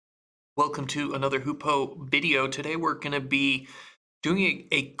Welcome to another Hoopo video. Today we're going to be doing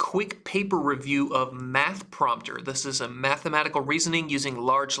a quick paper review of MathPrompter. This is a mathematical reasoning using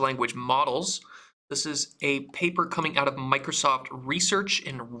large language models. This is a paper coming out of Microsoft Research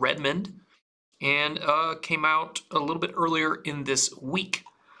in Redmond and came out a little bit earlier in this week.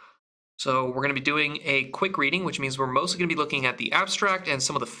 So we're going to be doing a quick reading, which means we're mostly going to be looking at the abstract and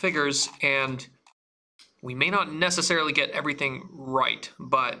some of the figures, and we may not necessarily get everything right,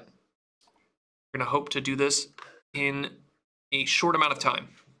 but we're going to hope to do this in a short amount of time.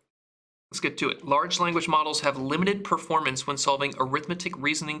 Let's get to it. Large language models have limited performance when solving arithmetic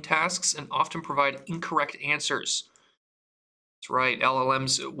reasoning tasks and often provide incorrect answers. That's right,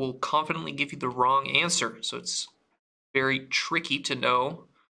 LLMs will confidently give you the wrong answer, so it's very tricky to know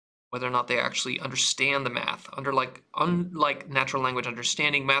whether or not they actually understand the math. Unlike natural language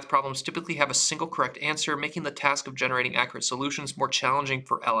understanding, math problems typically have a single correct answer, making the task of generating accurate solutions more challenging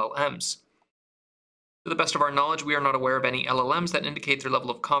for LLMs. To the best of our knowledge, we are not aware of any LLMs that indicate their level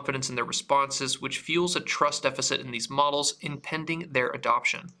of confidence in their responses, which fuels a trust deficit in these models impending their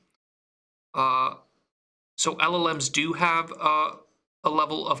adoption. So LLMs do have a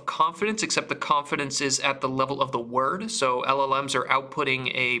level of confidence, except the confidence is at the level of the word. So LLMs are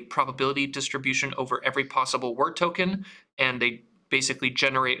outputting a probability distribution over every possible word token, and they basically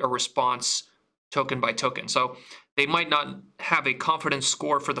generate a response token by token. So they might not have a confidence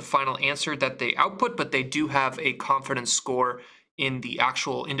score for the final answer that they output, but they do have a confidence score in the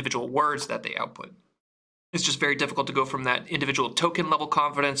actual individual words that they output. It's just very difficult to go from that individual token level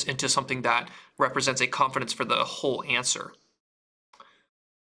confidence into something that represents a confidence for the whole answer.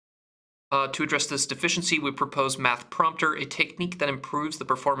 To address this deficiency, we propose MathPrompter, a technique that improves the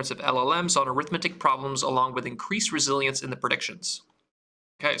performance of LLMs on arithmetic problems along with increased resilience in the predictions.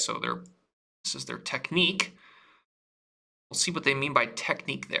 Okay, so this is their technique. We'll see what they mean by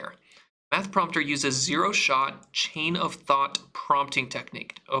technique there. MathPrompter uses zero-shot chain of thought prompting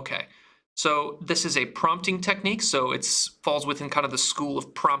technique. Okay, so this is a prompting technique, so it falls within kind of the school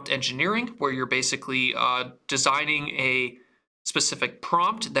of prompt engineering, where you're basically designing a specific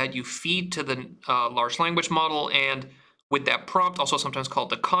prompt that you feed to the large language model, and with that prompt, also sometimes called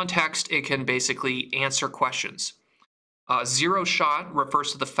the context, it can basically answer questions. Zero shot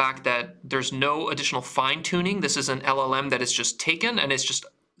refers to the fact that there's no additional fine-tuning. This is an LLM that is just taken, and it's just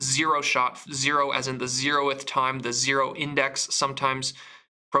zero shot, zero as in the 0th time, the zero index. Sometimes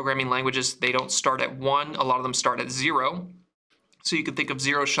programming languages, they don't start at 1. A lot of them start at 0. So you could think of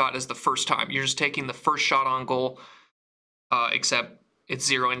zero shot as the first time. You're just taking the first shot on goal, except it's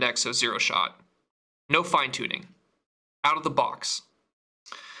 0 index, so 0 shot. No fine-tuning. Out of the box.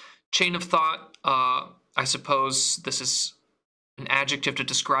 Chain of thought, I suppose this is an adjective to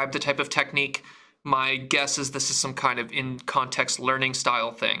describe the type of technique. My guess is this is some kind of in-context learning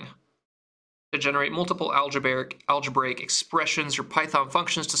style thing. To generate multiple algebraic expressions or Python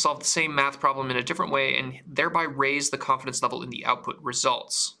functions to solve the same math problem in a different way and thereby raise the confidence level in the output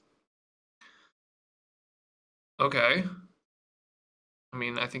results. Okay. I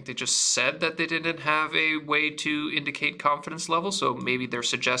mean, I think they just said that they didn't have a way to indicate confidence level, so maybe they're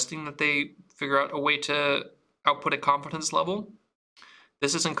suggesting that they figure out a way to output a confidence level.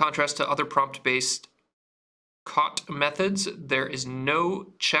 This is in contrast to other prompt-based COT methods. There is no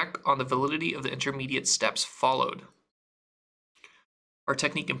check on the validity of the intermediate steps followed. Our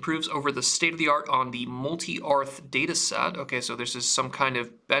technique improves over the state-of-the-art on the multi-arith dataset. Okay, so this is some kind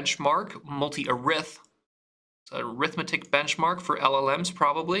of benchmark, multi-arith. Arithmetic benchmark for LLMs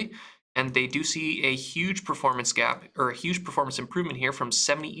probably, and they do see a huge performance gap or a huge performance improvement here from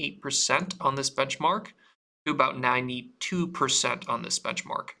 78% on this benchmark to about 92% on this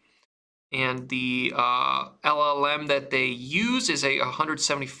benchmark. And the LLM that they use is a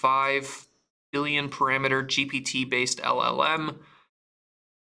 175 billion parameter GPT based LLM,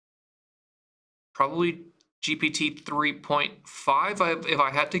 probably GPT 3.5 if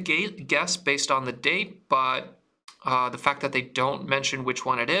I had to guess based on the date, but the fact that they don't mention which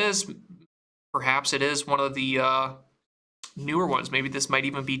one it is, perhaps it is one of the newer ones. Maybe this might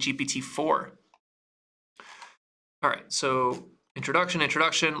even be GPT-4. All right, so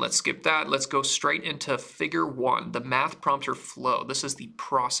introduction. Let's skip that. Let's go straight into figure 1, the MathPrompter flow. This is the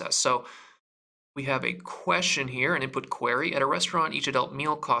process. So we have a question here, an input query. At a restaurant, each adult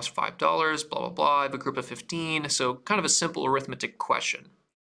meal costs $5, blah, blah, blah. I have a group of 15, so kind of a simple arithmetic question.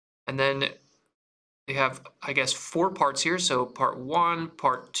 And then they have, I guess, 4 parts here. So part 1,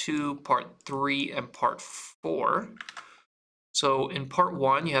 part 2, part 3, and part 4. So in part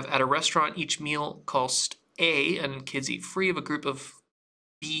 1, you have at a restaurant, each meal costs A, and kids eat free of a group of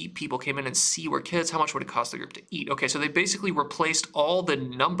B people came in and C were kids, how much would it cost the group to eat? Okay, so they basically replaced all the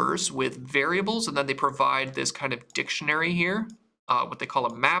numbers with variables, and then they provide this kind of dictionary here, what they call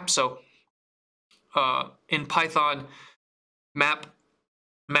a map. So in Python,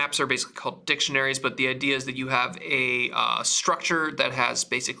 maps are basically called dictionaries, but the idea is that you have a structure that has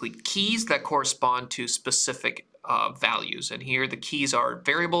basically keys that correspond to specific values. And here the keys are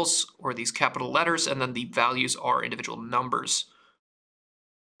variables, or these capital letters, and then the values are individual numbers.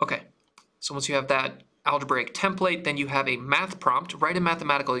 Okay, so once you have that algebraic template, then you have a math prompt. Write a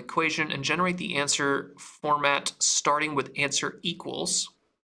mathematical equation and generate the answer format starting with answer equals.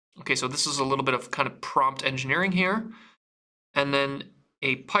 Okay, so this is a little bit of kind of prompt engineering here. And then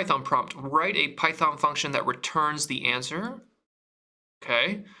a Python prompt. Write a Python function that returns the answer.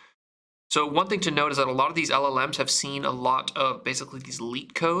 Okay. So one thing to note is that a lot of these LLMs have seen a lot of basically these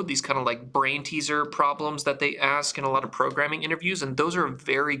leak code, these kind of like brain teaser problems that they ask in a lot of programming interviews, and those are a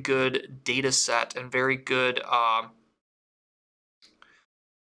very good data set and very good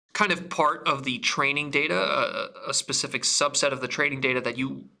kind of part of the training data, a specific subset of the training data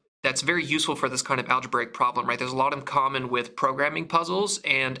that's very useful for this kind of algebraic problem, right? There's a lot in common with programming puzzles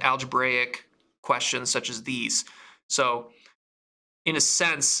and algebraic questions such as these. So in a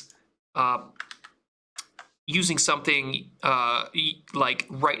sense, using something like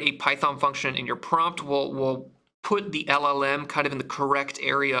write a Python function in your prompt will put the LLM kind of in the correct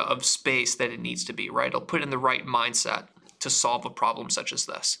area of space that it needs to be, right? It'll put it in the right mindset to solve a problem such as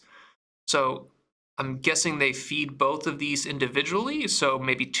this. So I'm guessing they feed both of these individually, so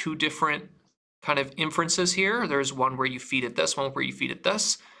maybe two different kind of inferences here. There's one where you feed it this, one where you feed it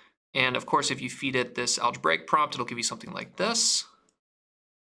this. And of course, if you feed it this algebraic prompt, it'll give you something like this,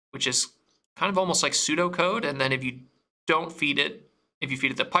 which is kind of almost like pseudocode. And then if you don't feed it, if you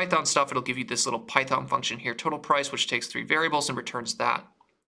feed it the Python stuff, it'll give you this little Python function here, total price, which takes 3 variables and returns that.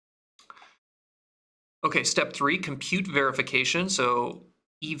 Okay, step 3, compute verification. So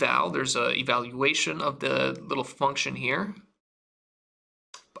eval, there's an evaluation of the little function here.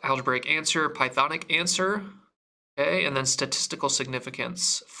 Algebraic answer, Pythonic answer, okay, and then statistical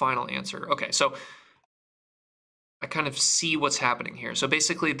significance, final answer. Okay, so I kind of see what's happening here. So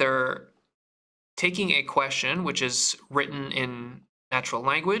basically they're taking a question which is written in natural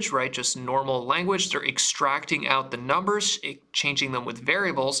language, right, just normal language. They're extracting out the numbers, changing them with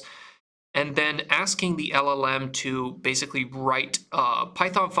variables, and then asking the LLM to basically write a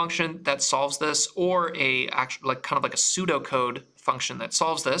Python function that solves this, or a kind of like a pseudocode function that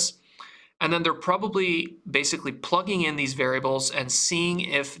solves this. And then they're probably basically plugging in these variables and seeing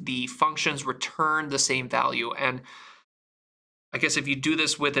if the functions return the same value. And I guess if you do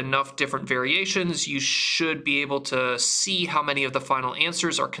this with enough different variations, you should be able to see how many of the final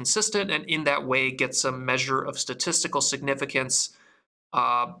answers are consistent, and in that way get some measure of statistical significance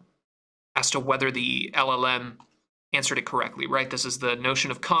as to whether the LLM answered it correctly, right? This is the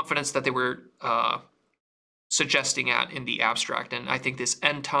notion of confidence that they were suggesting at in the abstract. And I think this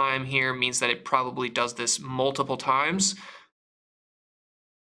end time here means that it probably does this multiple times.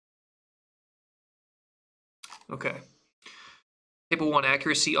 Okay. Table 1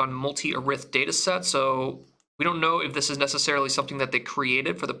 accuracy on multi-arith data set. So we don't know if this is necessarily something that they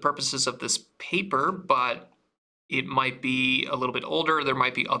created for the purposes of this paper, but it might be a little bit older. There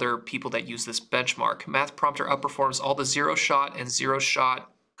might be other people that use this benchmark. MathPrompter outperforms all the zero-shot and zero-shot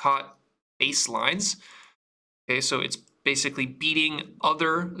caught baselines. Okay, so it's basically beating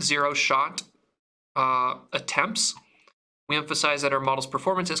other zero-shot attempts. We emphasize that our model's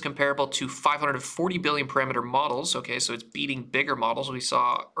performance is comparable to 540 billion parameter models. Okay, so it's beating bigger models. We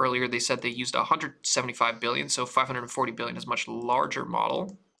saw earlier they said they used 175 billion, so 540 billion is a much larger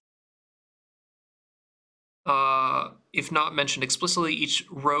model. If not mentioned explicitly, each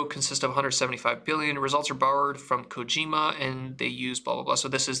row consists of 175 billion. Results are borrowed from Kojima, and they use blah, blah, blah. So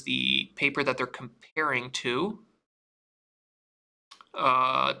this is the paper that they're comparing to.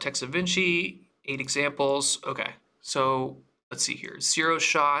 Text Da Vinci, 8 examples. Okay, so let's see here. Zero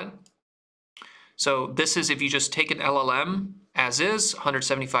shot. So this is if you just take an LLM as is,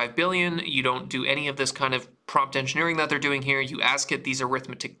 175 billion. You don't do any of this kind of prompt engineering that they're doing here. You ask it these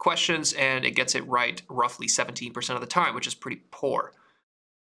arithmetic questions, and it gets it right roughly 17% of the time, which is pretty poor.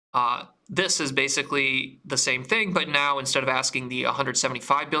 This is basically the same thing, but now instead of asking the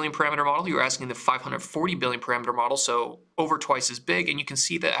 175 billion parameter model, you're asking the 540 billion parameter model, so over twice as big, and you can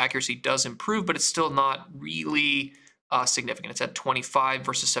see that accuracy does improve, but it's still not really significant. It's at 25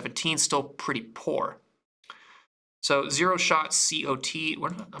 versus 17, still pretty poor. So zero shot COT,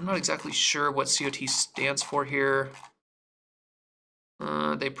 I'm not exactly sure what COT stands for here.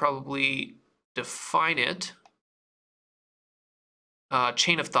 They probably define it.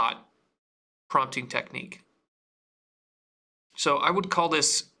 chain of thought prompting technique. So I would call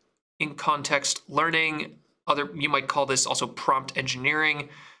this in context learning. You might call this also prompt engineering,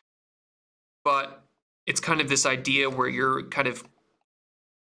 but it's kind of this idea where you're kind of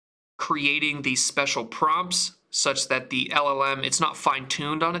creating these special prompts such that the LLM, it's not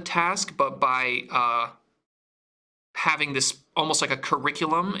fine-tuned on a task, but by having this almost like a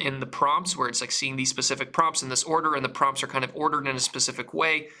curriculum in the prompts where it's like seeing these specific prompts in this order, and the prompts are kind of ordered in a specific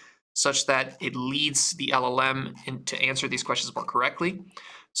way such that it leads the LLM to answer these questions more correctly.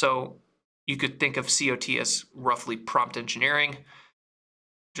 So you could think of COT as roughly prompt engineering,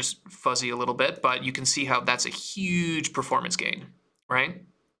 just fuzzy a little bit, but you can see how that's a huge performance gain, right?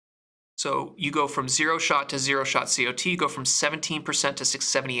 So you go from zero shot to zero shot COT, you go from 17% to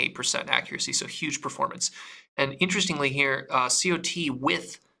 78% accuracy, so huge performance. And interestingly here, COT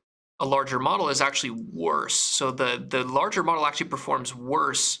with a larger model is actually worse. So the larger model actually performs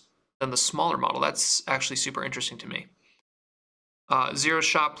worse than the smaller model. That's actually super interesting to me. Zero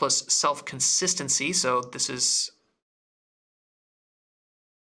shot plus self-consistency. So this is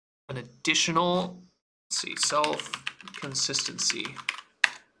an additional, let's see, self-consistency.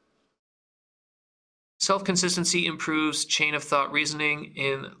 Self-consistency improves chain of thought reasoning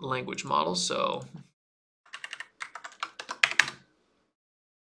in language models. So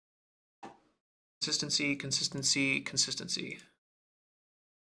consistency, consistency, consistency.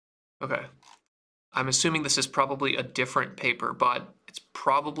 Okay. I'm assuming this is probably a different paper, but it's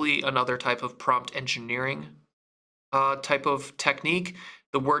probably another type of prompt engineering type of technique.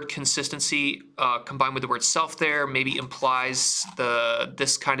 The word consistency combined with the word self there maybe implies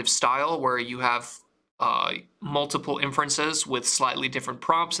this kind of style where you have multiple inferences with slightly different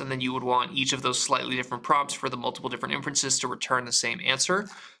prompts, and then you would want each of those slightly different prompts for the multiple different inferences to return the same answer.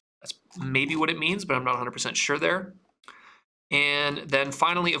 That's maybe what it means, but I'm not 100% sure there. And then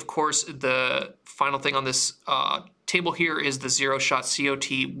finally, of course, the final thing on this table here is the zero shot COT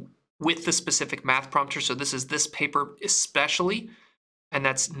with the specific math prompter. So this is this paper especially, and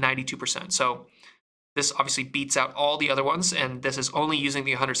that's 92%. So this obviously beats out all the other ones, and this is only using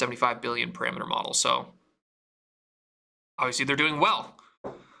the 175 billion parameter model. So obviously they're doing well.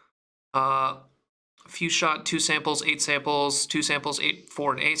 Few shot, 2 samples, 8 samples, 2 samples, 8,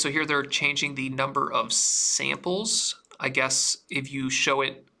 4, and 8. So here they're changing the number of samples. I guess if you show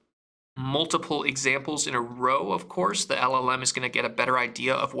it multiple examples in a row, of course, the LLM is going to get a better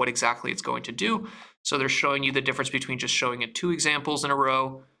idea of what exactly it's going to do. So they're showing you the difference between just showing it 2 examples in a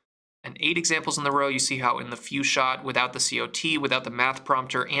row and 8 examples in the row. You see how in the few shot, without the COT, without the math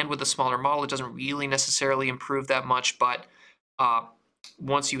prompter, and with the smaller model, it doesn't really necessarily improve that much. But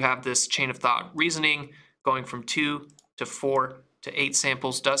once you have this chain of thought reasoning, going from 2 to 4 to 8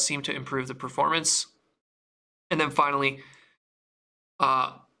 samples does seem to improve the performance. And then finally,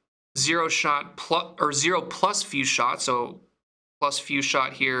 zero shot plus, or 0 plus few shot. So plus few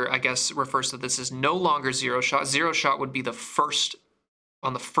shot here, I guess, refers to this as no longer zero shot. Zero shot would be the first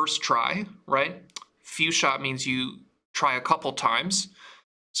on the first try, right? Few shot means you try a couple times.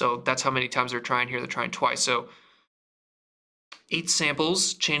 So that's how many times they're trying here. They're trying twice. So 8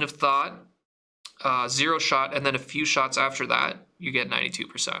 samples, chain of thought, 0 shot, and then a few shots after that, you get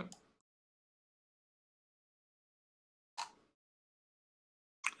 92%.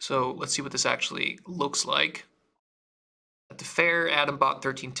 So let's see what this actually looks like. At the fair, Adam bought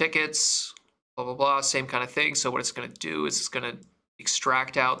 13 tickets, blah, blah, blah, same kind of thing. So what it's going to do is it's going to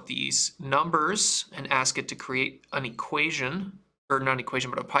extract out these numbers and ask it to create an equation, or not an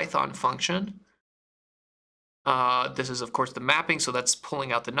equation, but a Python function. This is, of course, the mapping, so that's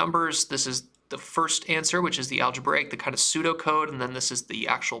pulling out the numbers. This is the first answer, which is the algebraic, the kind of pseudocode, and then this is the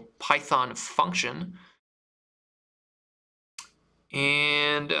actual Python function.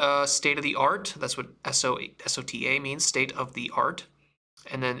 And state of the art, that's what SOTA means, state of the art.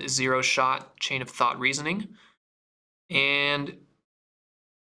 And then 0 shot, chain of thought reasoning. And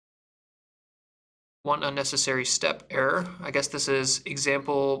one unnecessary step error. I guess this is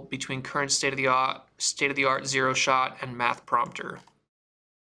example between current state of the art, 0 shot, and MathPrompter.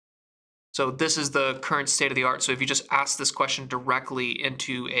 So this is the current state of the art. So if you just ask this question directly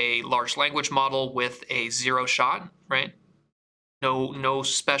into a large language model with a 0 shot, right? No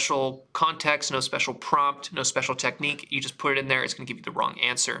special context, no special prompt, no special technique. You just put it in there, it's going to give you the wrong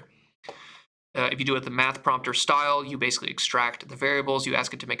answer. If you do it the MathPrompter style, you basically extract the variables, you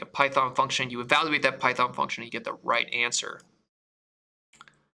ask it to make a Python function, you evaluate that Python function, and you get the right answer.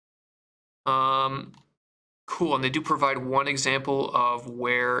 Cool, and they do provide one example of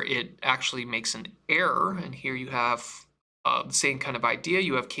where it actually makes an error, and here you have The same kind of idea.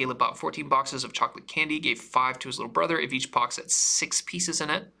 You have Caleb bought 14 boxes of chocolate candy, gave 5 to his little brother. If each box had 6 pieces in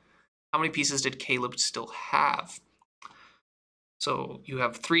it, how many pieces did Caleb still have? So you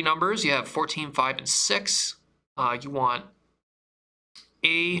have 3 numbers. You have 14, 5, and 6. You want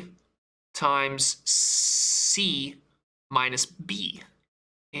A times C minus B.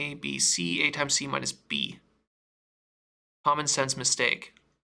 A, B, C, A times C minus B. Common sense mistake.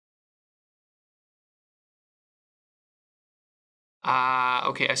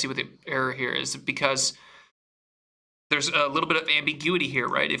 Okay, I see what the error here is, because there's a little bit of ambiguity here,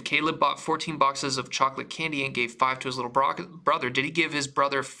 right? If Caleb bought 14 boxes of chocolate candy and gave 5 to his little brother, did he give his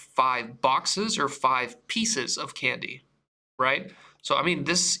brother 5 boxes or 5 pieces of candy, right? So, I mean,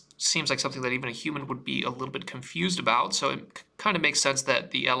 this seems like something that even a human would be a little bit confused about. So it kind of makes sense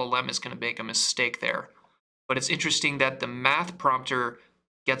that the LLM is going to make a mistake there. But it's interesting that the math prompter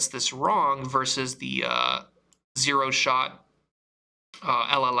gets this wrong versus the zero-shot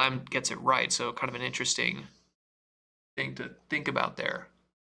LLM gets it right. So kind of an interesting thing to think about there.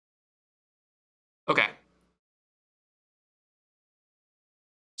 Okay.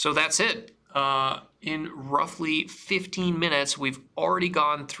 So that's it. In roughly 15 minutes, we've already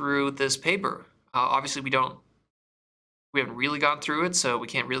gone through this paper. Obviously, we haven't really gone through it, so we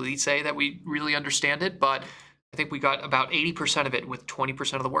can't really say that we really understand it, but I think we got about 80% of it with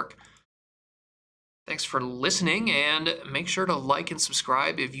 20% of the work. Thanks for listening, and make sure to like and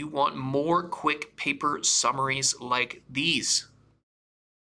subscribe if you want more quick paper summaries like these.